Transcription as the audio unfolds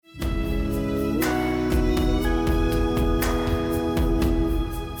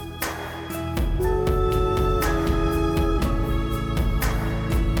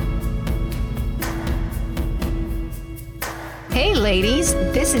ladies.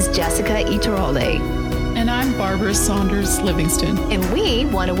 This is Jessica Iturole. And I'm Barbara Saunders Livingston. And we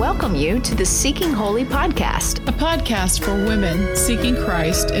want to welcome you to the Seeking Holy podcast. A podcast for women seeking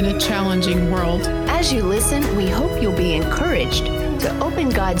Christ in a challenging world. As you listen, we hope you'll be encouraged to open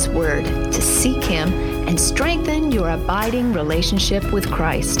God's Word, to seek Him, and strengthen your abiding relationship with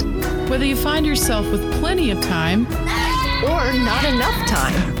Christ. Whether you find yourself with plenty of time or not enough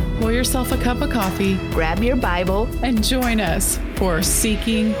time, pour yourself a cup of coffee, grab your Bible, and join us for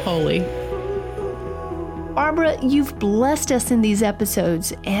Seeking Holy. Barbara, you've blessed us in these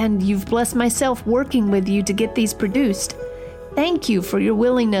episodes, and you've blessed myself working with you to get these produced. Thank you for your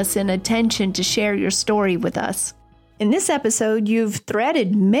willingness and attention to share your story with us. In this episode, you've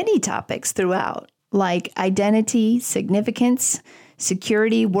threaded many topics throughout, like identity, significance,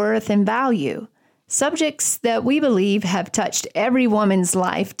 security, worth, and value. Subjects that we believe have touched every woman's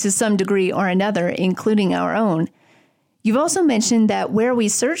life to some degree or another, including our own. You've also mentioned that where we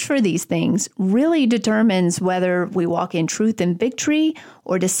search for these things really determines whether we walk in truth and victory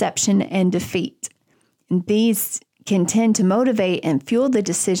or deception and defeat. And these can tend to motivate and fuel the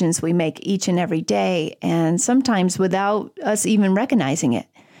decisions we make each and every day, and sometimes without us even recognizing it.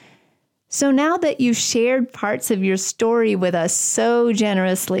 So now that you've shared parts of your story with us so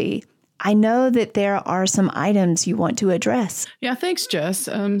generously, I know that there are some items you want to address. Yeah, thanks, Jess.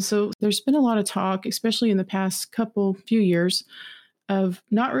 So there's been a lot of talk, especially in the past few years, of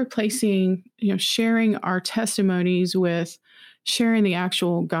not replacing, sharing our testimonies with sharing the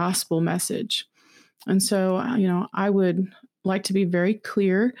actual gospel message. And so, I would like to be very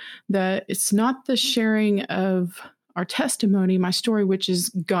clear that it's not the sharing of our testimony, my story, which is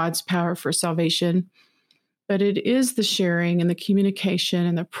God's power for salvation, but it is the sharing and the communication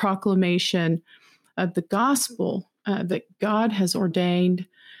and the proclamation of the gospel that God has ordained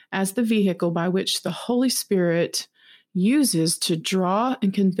as the vehicle by which the Holy Spirit uses to draw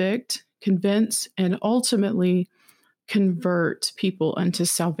and convict, convince, and ultimately convert people unto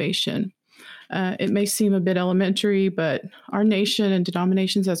salvation. It may seem a bit elementary, but our nation and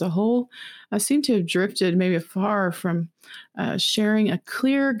denominations as a whole seem to have drifted maybe far from sharing a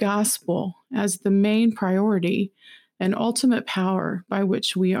clear gospel as the main priority and ultimate power by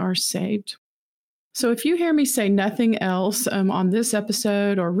which we are saved. So if you hear me say nothing else on this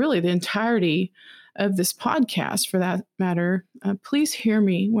episode, or really the entirety of this podcast for that matter, please hear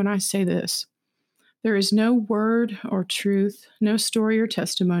me when I say this. There is no word or truth, no story or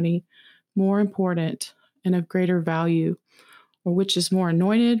testimony more important and of greater value, or which is more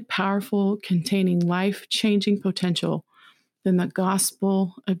anointed, powerful, containing life-changing potential than the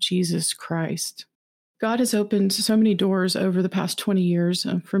gospel of Jesus Christ. God has opened so many doors over the past 20 years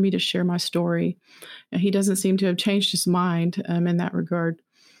for me to share my story, and He doesn't seem to have changed His mind in that regard.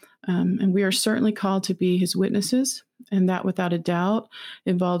 And we are certainly called to be His witnesses, and that without a doubt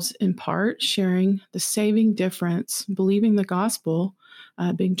involves in part sharing the saving difference, believing the gospel,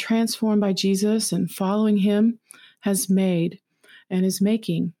 being transformed by Jesus and following Him has made and is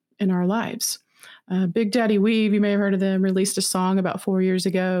making in our lives. Big Daddy Weave, you may have heard of them, released a song about 4 years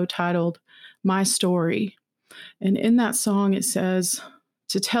ago titled My Story. And in that song it says,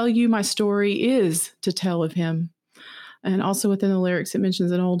 "To tell you my story is to tell of Him." And also within the lyrics, it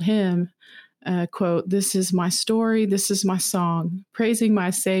mentions an old hymn, quote, "This is my story, this is my song, praising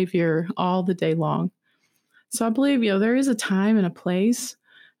my Savior all the day long." So I believe, there is a time and a place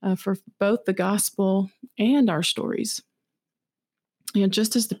for both the gospel and our stories.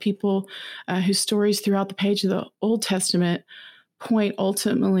 Just as the people whose stories throughout the page of the Old Testament point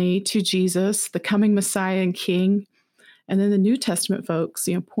ultimately to Jesus, the coming Messiah and King, and then the New Testament folks,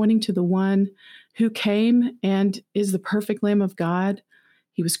 pointing to the one who came and is the perfect Lamb of God.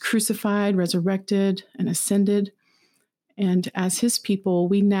 He was crucified, resurrected, and ascended. And as His people,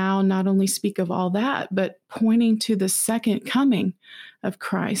 we now not only speak of all that, but pointing to the second coming of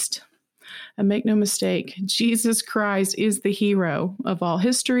Christ. And make no mistake, Jesus Christ is the hero of all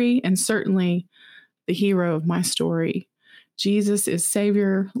history and certainly the hero of my story. Jesus is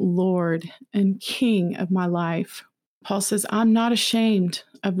Savior, Lord, and King of my life. Paul says, "I'm not ashamed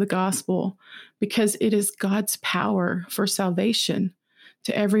of the gospel because it is God's power for salvation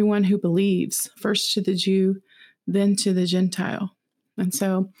to everyone who believes, first to the Jew, then to the Gentile." And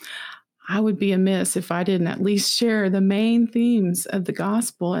so I would be amiss if I didn't at least share the main themes of the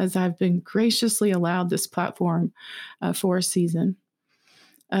gospel as I've been graciously allowed this platform for a season.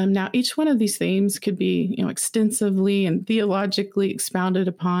 Now, each one of these themes could be, extensively and theologically expounded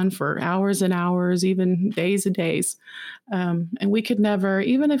upon for hours and hours, even days and days. And we could never,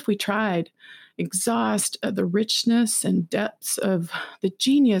 even if we tried, exhaust the richness and depths of the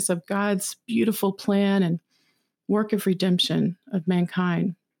genius of God's beautiful plan and work of redemption of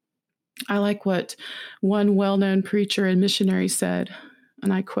mankind. I like what one well-known preacher and missionary said,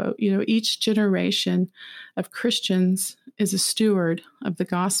 and I quote, each generation of Christians is a steward of the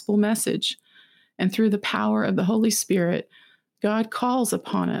gospel message, and through the power of the Holy Spirit, God calls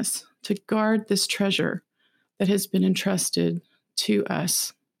upon us to guard this treasure that has been entrusted to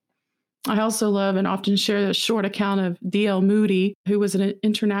us. I also love and often share the short account of D.L. Moody, who was an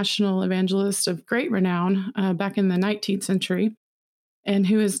international evangelist of great renown back in the 19th century, and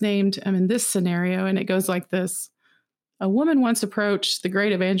who is named in this scenario, and it goes like this. A woman once approached the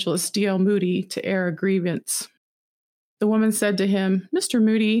great evangelist D.L. Moody to air a grievance. The woman said to him, "Mr.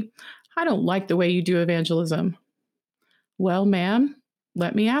 Moody, I don't like the way you do evangelism." "Well, ma'am,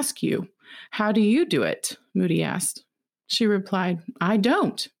 let me ask you, how do you do it?" Moody asked. She replied, "I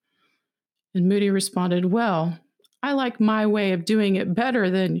don't." And Moody responded, "Well, I like my way of doing it better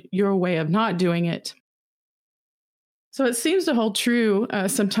than your way of not doing it." So it seems to hold true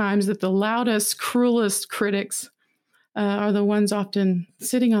sometimes that the loudest, cruelest critics are the ones often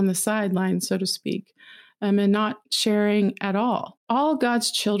sitting on the sidelines, so to speak, and not sharing at all. All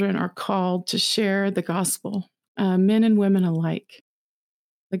God's children are called to share the gospel, men and women alike.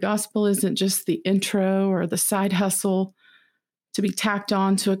 The gospel isn't just the intro or the side hustle to be tacked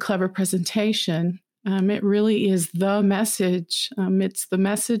on to a clever presentation. It really is the message. It's the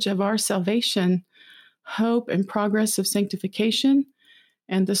message of our salvation, hope, and progress of sanctification,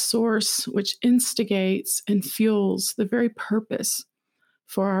 and the source which instigates and fuels the very purpose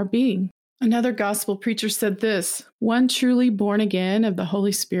for our being. Another gospel preacher said this: "One truly born again of the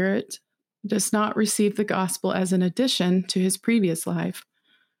Holy Spirit does not receive the gospel as an addition to his previous life,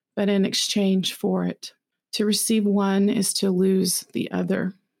 but in exchange for it. To receive one is to lose the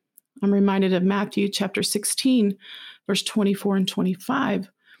other." I'm reminded of Matthew chapter 16, verse 24 and 25.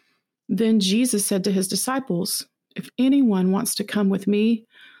 Then Jesus said to his disciples, "If anyone wants to come with me,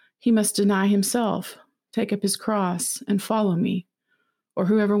 he must deny himself, take up his cross, and follow me. Or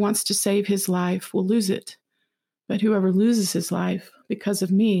whoever wants to save his life will lose it. But whoever loses his life because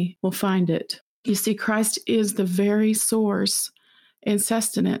of me will find it." You see, Christ is the very source and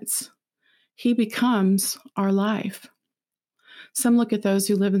sustenance. He becomes our life. Some look at those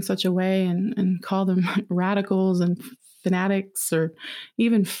who live in such a way and call them radicals and fanatics or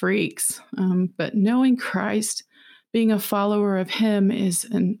even freaks. But knowing Christ, being a follower of him, is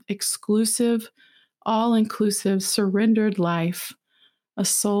an exclusive, all-inclusive, surrendered life, a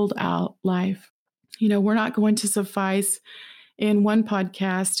sold-out life. We're not going to suffice in one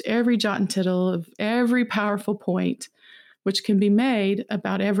podcast every jot and tittle of every powerful point which can be made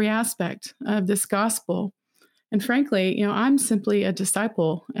about every aspect of this gospel. And frankly, I'm simply a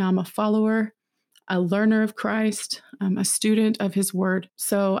disciple. I'm a follower, a learner of Christ, a student of his word.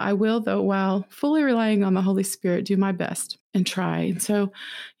 So I will, though, while fully relying on the Holy Spirit, do my best and try. And so,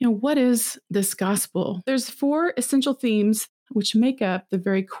 what is this gospel? There's 4 essential themes which make up the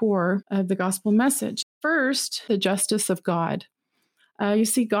very core of the gospel message. First, the justice of God. You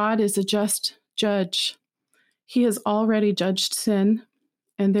see, God is a just judge. He has already judged sin,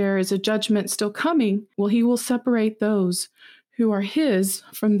 and there is a judgment still coming. Well, he will separate those who are his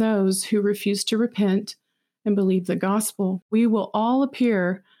from those who refuse to repent and believe the gospel. We will all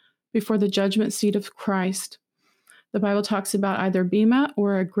appear before the judgment seat of Christ. The Bible talks about either bema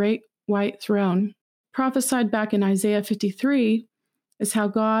or a great white throne. Prophesied back in Isaiah 53 is how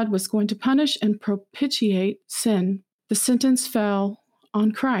God was going to punish and propitiate sin. The sentence fell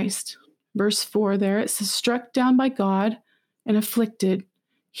on Christ. Verse 4 there, it says, "Struck down by God and afflicted,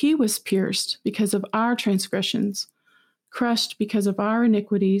 he was pierced because of our transgressions, crushed because of our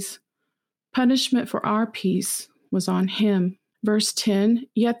iniquities. Punishment for our peace was on him." Verse 10,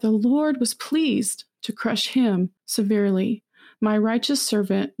 "Yet the Lord was pleased to crush him severely. My righteous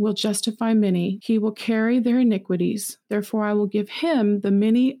servant will justify many. He will carry their iniquities. Therefore I will give him the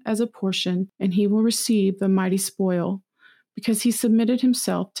many as a portion, and he will receive the mighty spoil, because he submitted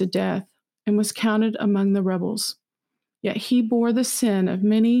himself to death and was counted among the rebels. Yet he bore the sin of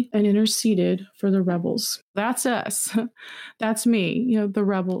many and interceded for the rebels." That's us. That's me, the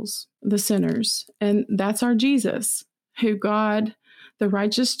rebels, the sinners. And that's our Jesus, who God, the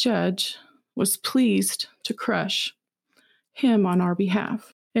righteous judge, was pleased to crush him on our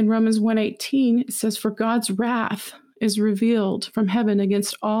behalf. In Romans 1:18, it says, "For God's wrath is revealed from heaven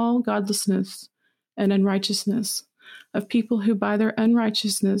against all godlessness and unrighteousness of people who by their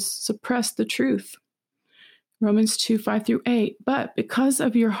unrighteousness suppress the truth." Romans 2:5-8, "But because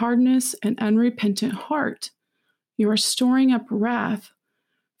of your hardness and unrepentant heart, you are storing up wrath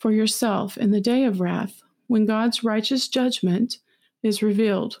for yourself in the day of wrath, when God's righteous judgment is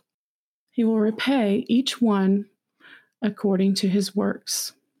revealed. He will repay each one according to his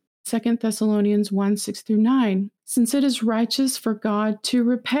works. 2 Thessalonians 1, 6-9. Since it is righteous for God to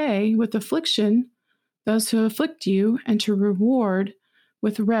repay with affliction those who afflict you, and to reward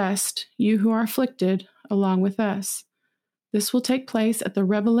with rest you who are afflicted along with us. This will take place at the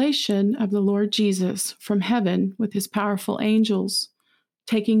revelation of the Lord Jesus from heaven with his powerful angels,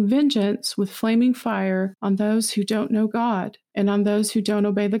 taking vengeance with flaming fire on those who don't know God and on those who don't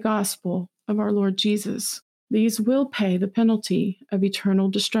obey the gospel of our Lord Jesus. These will pay the penalty of eternal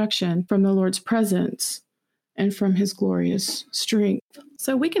destruction from the Lord's presence and from his glorious strength.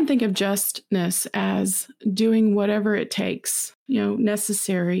 So we can think of justness as doing whatever it takes,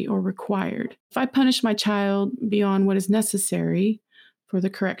 necessary or required. If I punish my child beyond what is necessary for the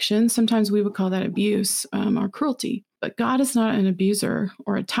correction, sometimes we would call that abuse or cruelty. But God is not an abuser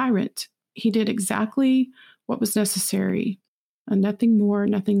or a tyrant. He did exactly what was necessary, and nothing more,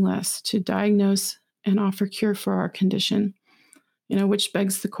 nothing less, to diagnose and offer cure for our condition. Which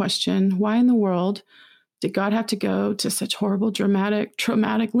begs the question, why in the world did God have to go to such horrible, dramatic,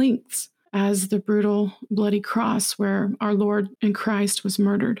 traumatic lengths as the brutal, bloody cross where our Lord in Christ was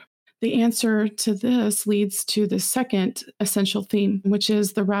murdered? The answer to this leads to the second essential theme, which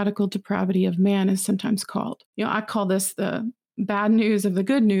is the radical depravity of man, is sometimes called. I call this the bad news of the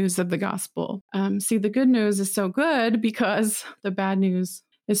good news of the gospel. See, the good news is so good because the bad news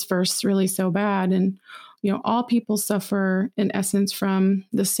is first really so bad. And, all people suffer, in essence, from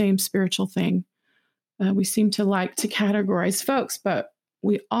the same spiritual thing. We seem to like to categorize folks, but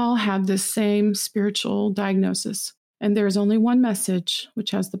we all have this same spiritual diagnosis. And there is only one message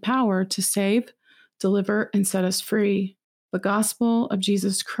which has the power to save, deliver, and set us free. The gospel of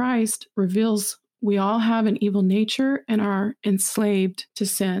Jesus Christ reveals we all have an evil nature and are enslaved to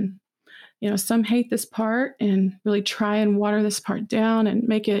sin. Some hate this part and really try and water this part down and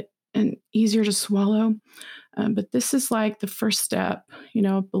make it easier to swallow. But this is like the first step,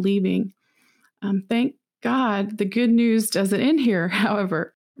 of believing. Thank God the good news doesn't end here,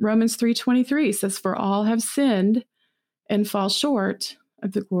 however. Romans 3:23 says, "For all have sinned and fall short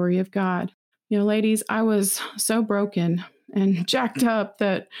of the glory of God." Ladies, I was so broken and jacked up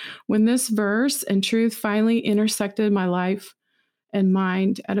that when this verse and truth finally intersected my life and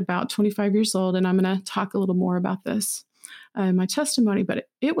mind at about 25 years old, and I'm going to talk a little more about this in my testimony, but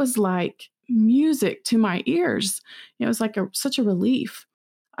it was like music to my ears. It was like such a relief.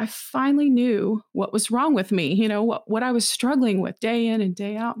 I finally knew what was wrong with me, what I was struggling with day in and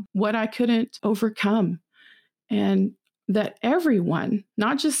day out, what I couldn't overcome. And that everyone,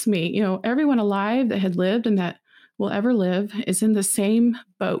 not just me, everyone alive that had lived and that will ever live is in the same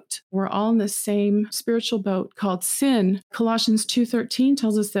boat. We're all in the same spiritual boat called sin. Colossians 2:13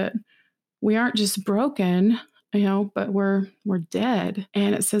 tells us that we aren't just broken, but we're dead.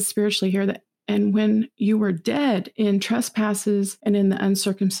 And it says spiritually here that, and when you were dead in trespasses and in the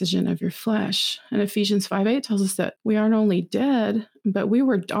uncircumcision of your flesh. And Ephesians 5:8 tells us that we aren't only dead, but we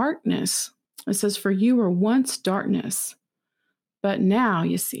were darkness. It says, "For you were once darkness, but now,"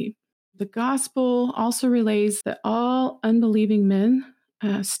 you see. The gospel also relays that all unbelieving men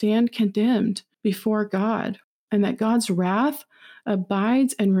stand condemned before God, and that God's wrath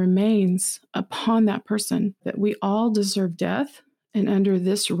abides and remains upon that person, that we all deserve death. And under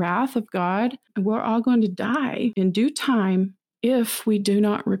this wrath of God, we're all going to die in due time if we do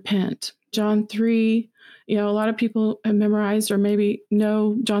not repent. John 3, a lot of people have memorized or maybe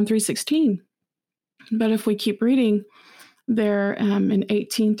know John 3:16. But if we keep reading there in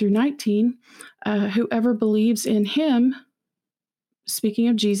 18 through 19, whoever believes in him, speaking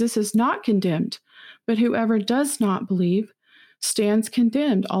of Jesus, is not condemned. But whoever does not believe stands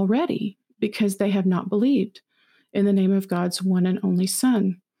condemned already because they have not believed in the name of God's one and only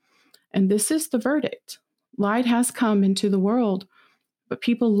Son. And this is the verdict. Light has come into the world, but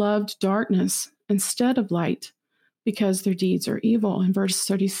people loved darkness instead of light because their deeds are evil. And verse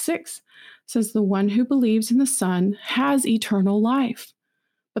 36 says, "The one who believes in the Son has eternal life,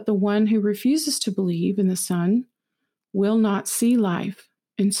 but the one who refuses to believe in the Son will not see life.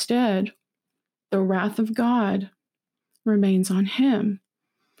 Instead, the wrath of God remains on him."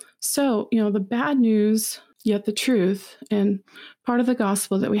 So, the bad news, yet the truth, and part of the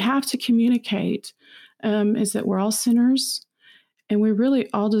gospel that we have to communicate is that we're all sinners and we really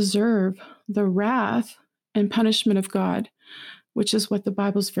all deserve the wrath and punishment of God, which is what the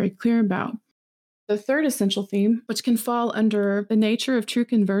Bible is very clear about. The third essential theme, which can fall under the nature of true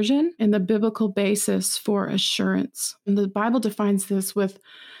conversion and the biblical basis for assurance. And the Bible defines this with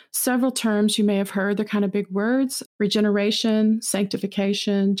several terms you may have heard. They're kind of big words: regeneration,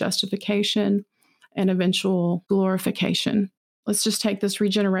 sanctification, justification, and eventual glorification. let's just take this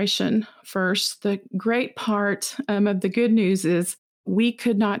regeneration first. The great part of the good news is we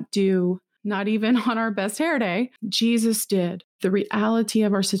could not do, not even on our best hair day. Jesus did. The reality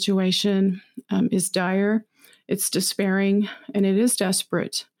of our situation is dire, it's despairing, and it is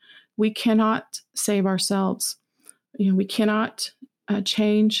desperate. We cannot save ourselves. We cannot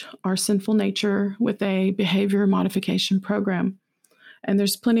change our sinful nature with a behavior modification program. And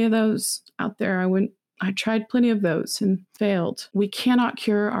there's plenty of those out there. I tried plenty of those and failed. We cannot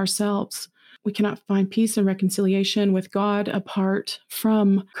cure ourselves. We cannot find peace and reconciliation with God apart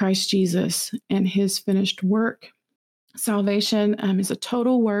from Christ Jesus and his finished work. Salvation is a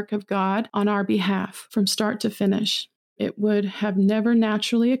total work of God on our behalf from start to finish. It would have never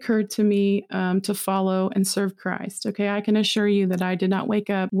naturally occurred to me to follow and serve Christ. Okay, I can assure you that I did not wake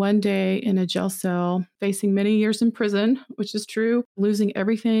up one day in a jail cell facing many years in prison, which is true, losing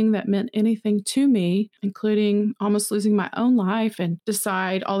everything that meant anything to me, including almost losing my own life, and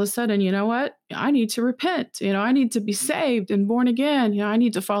decide all of a sudden, you know what? I need to repent. I need to be saved and born again. I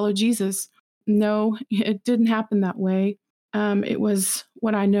need to follow Jesus. No, it didn't happen that way. It was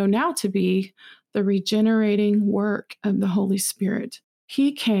what I know now to be the regenerating work of the Holy Spirit.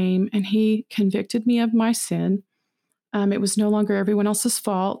 He came and he convicted me of my sin. It was no longer everyone else's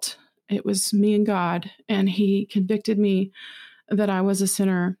fault. It was me and God, and he convicted me that I was a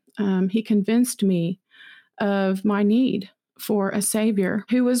sinner. He convinced me of my need for a Savior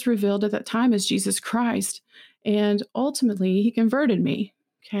who was revealed at that time as Jesus Christ. And ultimately, he converted me,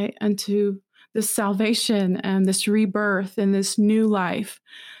 unto this salvation and this rebirth and this new life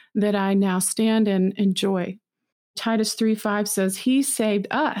that I now stand and enjoy. Titus 3:5 says, he saved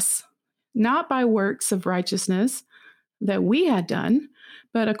us, not by works of righteousness that we had done,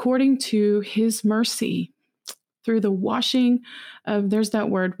 but according to his mercy, through the washing of, there's that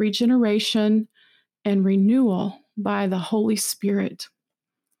word, regeneration and renewal by the Holy Spirit.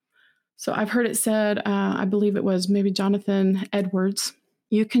 So I've heard it said, I believe it was maybe Jonathan Edwards,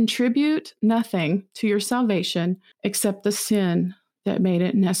 you contribute nothing to your salvation except the sin that made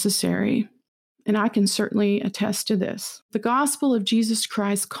it necessary. And I can certainly attest to this. The gospel of Jesus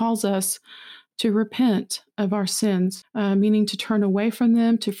Christ calls us to repent of our sins, meaning to turn away from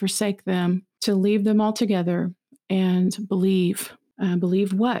them, to forsake them, to leave them altogether, and believe.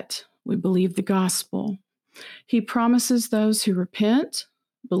 Believe what? We believe the gospel. He promises those who repent,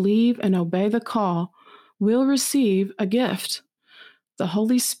 believe, and obey the call will receive a gift, the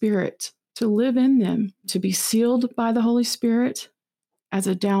Holy Spirit, to live in them, to be sealed by the Holy Spirit as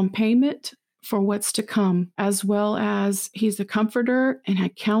a down payment for what's to come, as well as he's a comforter and a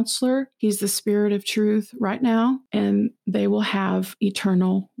counselor. He's the Spirit of truth right now, and they will have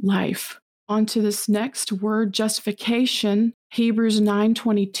eternal life. On to this next word, justification. Hebrews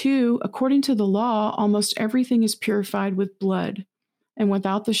 9:22, according to the law, almost everything is purified with blood, and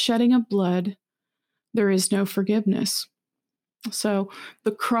without the shedding of blood, there is no forgiveness. So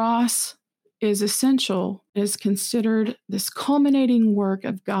the cross is essential, is considered this culminating work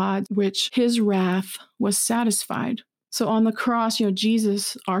of God, which his wrath was satisfied. So on the cross,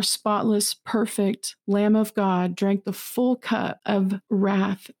 Jesus, our spotless, perfect Lamb of God, drank the full cup of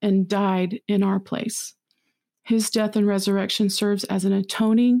wrath and died in our place. His death and resurrection serves as an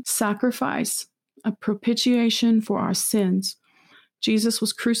atoning sacrifice, a propitiation for our sins. Jesus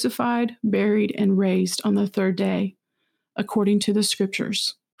was crucified, buried, and raised on the third day, according to the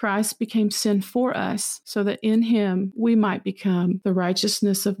scriptures. Christ became sin for us so that in him we might become the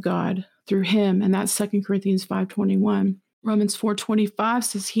righteousness of God through him. And that's 2 Corinthians 5:21. Romans 4:25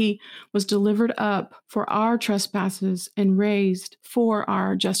 says he was delivered up for our trespasses and raised for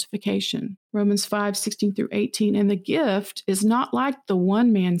our justification. Romans 5:16 through 18. And the gift is not like the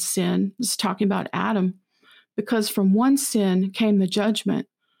one man's sin. This is talking about Adam, because from one sin came the judgment,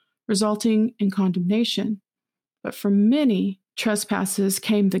 resulting in condemnation. But from many trespasses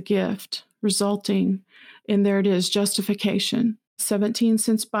came the gift, resulting in, there it is, justification. 17,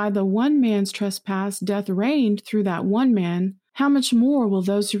 since by the one man's trespass death reigned through that one man, how much more will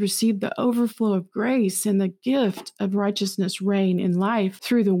those who receive the overflow of grace and the gift of righteousness reign in life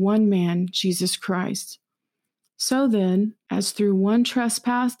through the one man, Jesus Christ? So then, as through one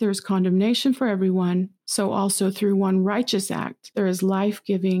trespass there is condemnation for everyone, so also through one righteous act there is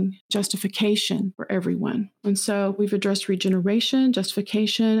life-giving justification for everyone. And so we've addressed regeneration,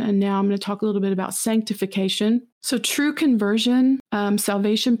 justification, and now I'm going to talk a little bit about sanctification. So true conversion,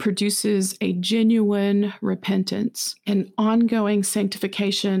 salvation produces a genuine repentance, and ongoing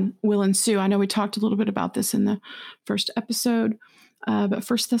sanctification will ensue. I know we talked a little bit about this in the first episode, but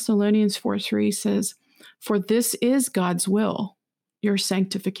 1 Thessalonians 4:3 says, for this is God's will, your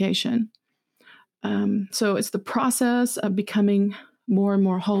sanctification. So it's the process of becoming more and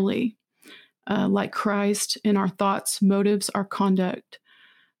more holy, like Christ in our thoughts, motives, our conduct.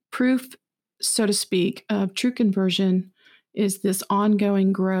 Proof, so to speak, of true conversion is this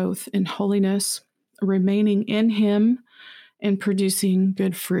ongoing growth in holiness, remaining in Him, and producing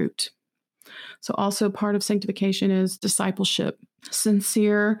good fruit. So also part of sanctification is discipleship.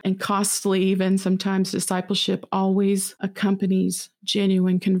 Sincere and costly, even sometimes, discipleship always accompanies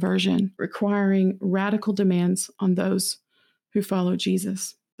genuine conversion, requiring radical demands on those who follow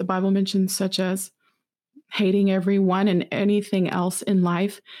Jesus. The Bible mentions such as hating everyone and anything else in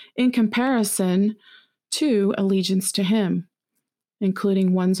life in comparison to allegiance to Him,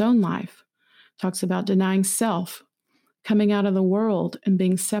 including one's own life. Talks about denying self, coming out of the world and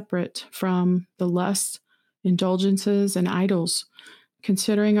being separate from the lusts, indulgences, and idols,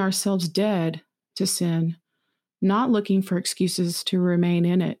 considering ourselves dead to sin, not looking for excuses to remain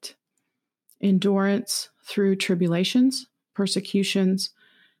in it. Endurance through tribulations, persecutions,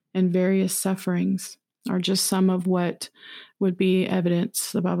 and various sufferings are just some of what would be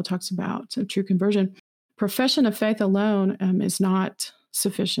evidence the Bible talks about of true conversion. Profession of faith alone is not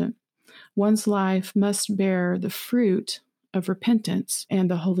sufficient. One's life must bear the fruit of repentance and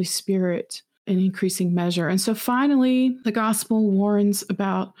the Holy Spirit in increasing measure. And so finally, the gospel warns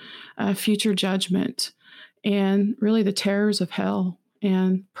about future judgment and really the terrors of hell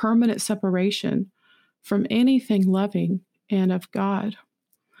and permanent separation from anything loving and of God.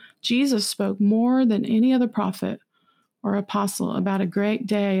 Jesus spoke more than any other prophet or apostle about a great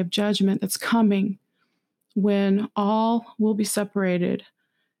day of judgment that's coming when all will be separated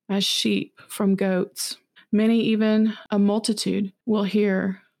as sheep from goats. Many, even a multitude, will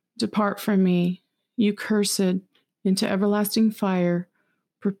hear, "Depart from me, you cursed, into everlasting fire,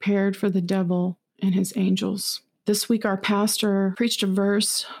 prepared for the devil and his angels." This week, our pastor preached a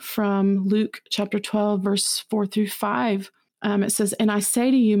verse from Luke chapter 12, verse 4 through 5. It says, "And I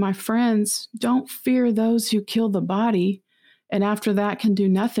say to you, my friends, don't fear those who kill the body, and after that can do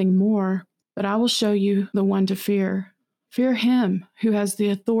nothing more. But I will show you the one to fear. Fear him who has the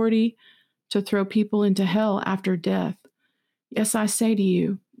authority to throw people into hell after death. Yes, I say to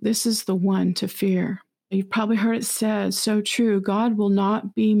you, this is the one to fear." You've probably heard it said, so true, God will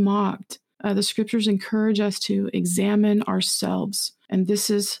not be mocked. The scriptures encourage us to examine ourselves, and this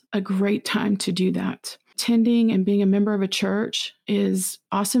is a great time to do that. Attending and being a member of a church is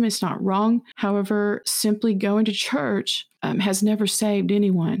awesome. It's not wrong. However, simply going to church has never saved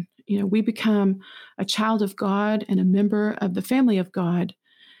anyone. We become a child of God and a member of the family of God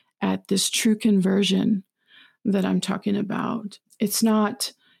at this true conversion that I'm talking about. It's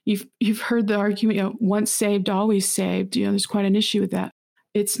not, you've heard the argument, once saved, always saved. There's quite an issue with that.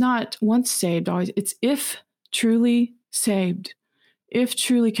 It's not once saved, always. It's if truly saved, if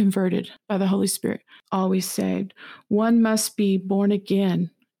truly converted by the Holy Spirit, always saved. One must be born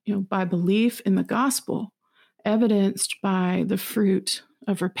again, by belief in the gospel, evidenced by the fruit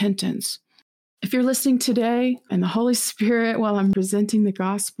of repentance. If you're listening today and the Holy Spirit, while I'm presenting the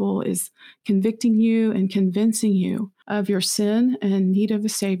gospel, is convicting you and convincing you of your sin and need of a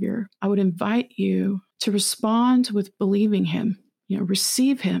Savior, I would invite you to respond with believing Him,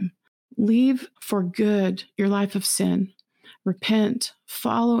 receive Him, leave for good your life of sin, repent,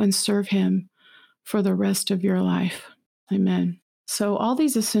 follow and serve Him for the rest of your life. Amen. So all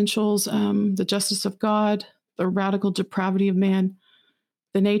these essentials, the justice of God, the radical depravity of man,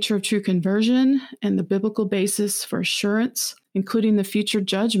 the nature of true conversion, and the biblical basis for assurance, including the future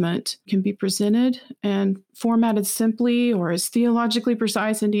judgment, can be presented and formatted simply or as theologically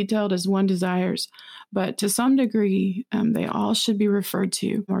precise and detailed as one desires. But to some degree, they all should be referred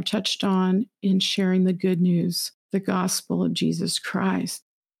to or touched on in sharing the good news, the gospel of Jesus Christ.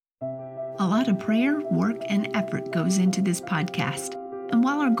 A lot of prayer, work, and effort goes into this podcast. And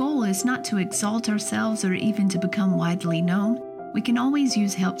while our goal is not to exalt ourselves or even to become widely known, we can always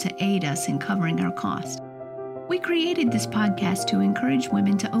use help to aid us in covering our cost. We created this podcast to encourage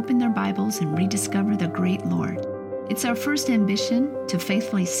women to open their Bibles and rediscover the great Lord. It's our first ambition to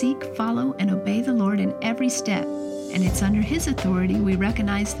faithfully seek, follow, and obey the Lord in every step, and it's under His authority we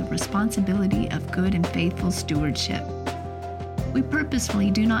recognize the responsibility of good and faithful stewardship. We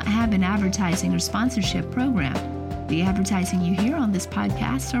purposefully do not have an advertising or sponsorship program. The advertising you hear on this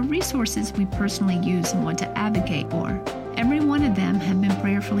podcast are resources we personally use and want to advocate for. Every one of them have been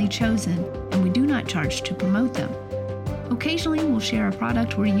prayerfully chosen, and we do not charge to promote them. Occasionally, we'll share a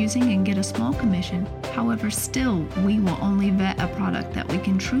product we're using and get a small commission. However, still, we will only vet a product that we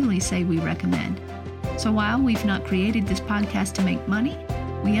can truly say we recommend. So while we've not created this podcast to make money,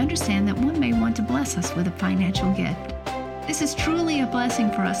 we understand that one may want to bless us with a financial gift. This is truly a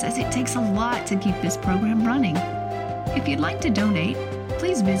blessing for us as it takes a lot to keep this program running. If you'd like to donate,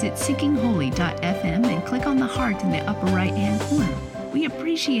 please visit seekingholy.fm and click on the heart in the upper right-hand corner. We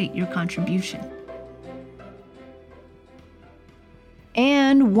appreciate your contribution.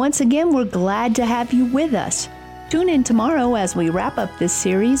 And once again, we're glad to have you with us. Tune in tomorrow as we wrap up this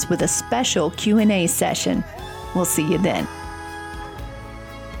series with a special Q&A session. We'll see you then.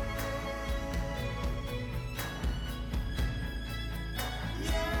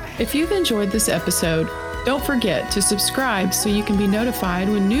 If you've enjoyed this episode, don't forget to subscribe so you can be notified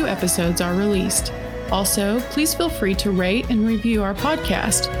when new episodes are released. Also, please feel free to rate and review our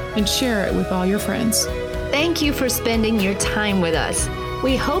podcast and share it with all your friends. Thank you for spending your time with us.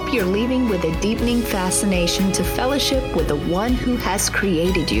 We hope you're leaving with a deepening fascination to fellowship with the one who has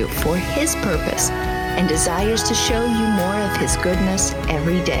created you for his purpose and desires to show you more of his goodness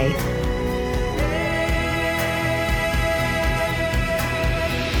every day.